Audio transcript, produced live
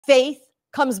Faith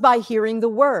comes by hearing the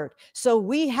word. So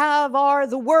we have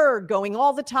the word going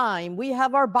all the time. We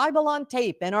have our Bible on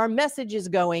tape and our messages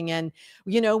going. And,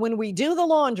 when we do the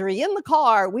laundry in the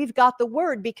car, we've got the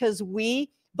word, because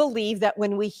we believe that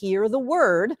when we hear the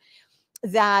word,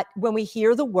 that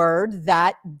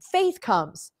faith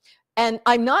comes. And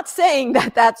I'm not saying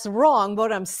that that's wrong.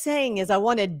 What I'm saying is I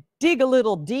want to dig a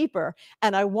little deeper,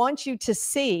 and I want you to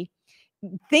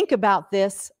think about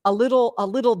this a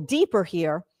little deeper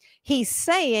here. He's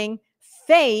saying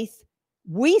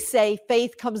we say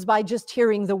faith comes by just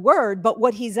hearing the word, but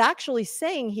what he's actually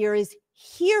saying here is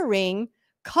hearing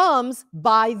comes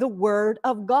by the word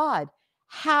of God.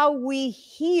 How we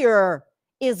hear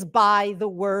is by the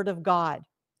word of God.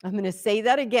 I'm going to say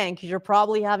that again, because you're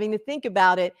probably having to think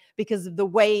about it because of the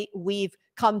way we've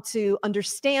come to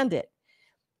understand it.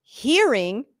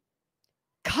 Hearing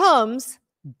comes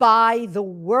by the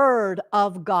word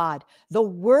of God. The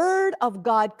word of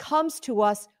God comes to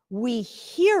us. We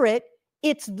hear it.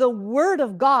 It's the word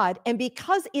of God. And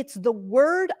because it's the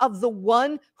word of the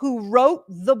one who wrote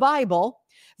the Bible,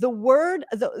 the word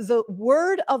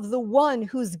of the one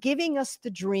who's giving us the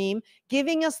dream,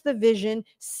 giving us the vision,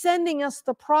 sending us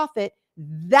the prophet,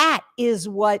 that is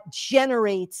what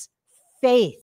generates faith.